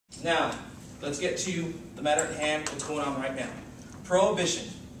Now, let's get to the matter at hand, what's going on right now. Prohibition.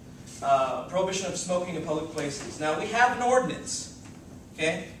 Prohibition of smoking in public places. Now, we have an ordinance.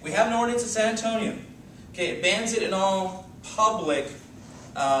 Okay? We have an ordinance in San Antonio. Okay, it bans it in all public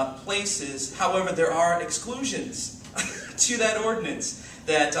places. However, there are exclusions to that ordinance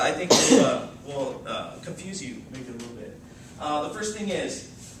that I think will confuse you maybe a little bit. The first thing is,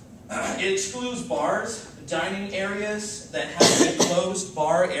 it excludes bars, dining areas that have a closed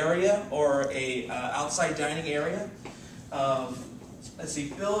bar area or a outside dining area. Let's see,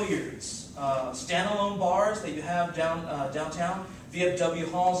 billiards, standalone bars that you have downtown, VFW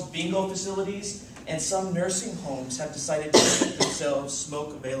halls, bingo facilities, and some nursing homes have decided to keep themselves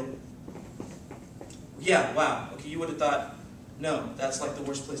smoke available. Yeah, wow. Okay, you would have thought, no, that's like the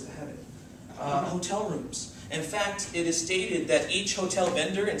worst place to have it. Hotel rooms. In fact, it is stated that each hotel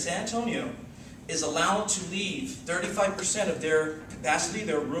vendor in San Antonio is allowed to leave 35% of their capacity,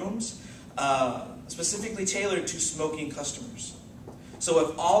 their rooms, specifically tailored to smoking customers. So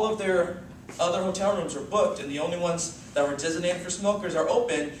if all of their other hotel rooms are booked and the only ones that were designated for smokers are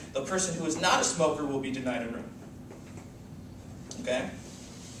open, the person who is not a smoker will be denied a room. Okay?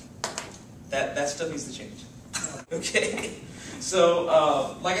 That stuff needs to change. Okay? So,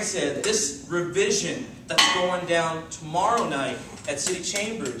 like I said, this revision that's going down tomorrow night at City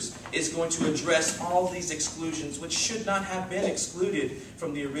Chambers is going to address all these exclusions, which should not have been excluded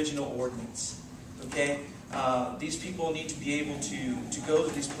from the original ordinance. Okay? These people need to be able to go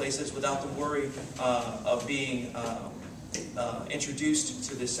to these places without the worry of being introduced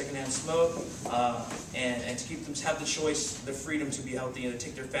to this secondhand smoke, and to keep them have the choice, the freedom to be healthy and to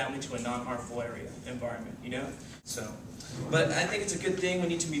take their family to a non-harmful environment. You know. So, but I think it's a good thing. We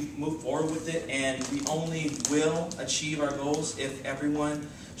need to move forward with it, and we only will achieve our goals if everyone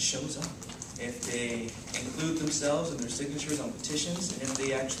shows up. If they include themselves and their signatures on petitions, and if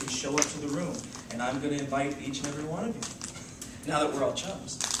they actually show up to the room. And I'm going to invite each and every one of you, now that we're all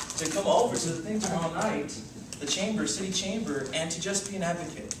chums, to come over to the thing tomorrow night, the chamber, city chamber, and to just be an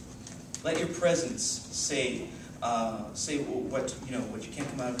advocate. Let your presence say what you can't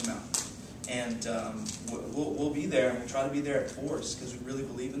come out of your mouth. And we'll be there, and we'll try to be there at force because we really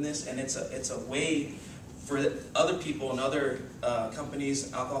believe in this, and it's a way for other people and other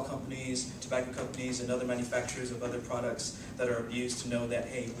companies, alcohol companies, tobacco companies, and other manufacturers of other products that are abused to know that,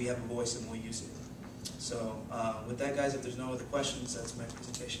 hey, we have a voice and we'll use it. So with that, guys, if there's no other questions, that's my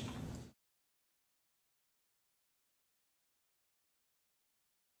presentation.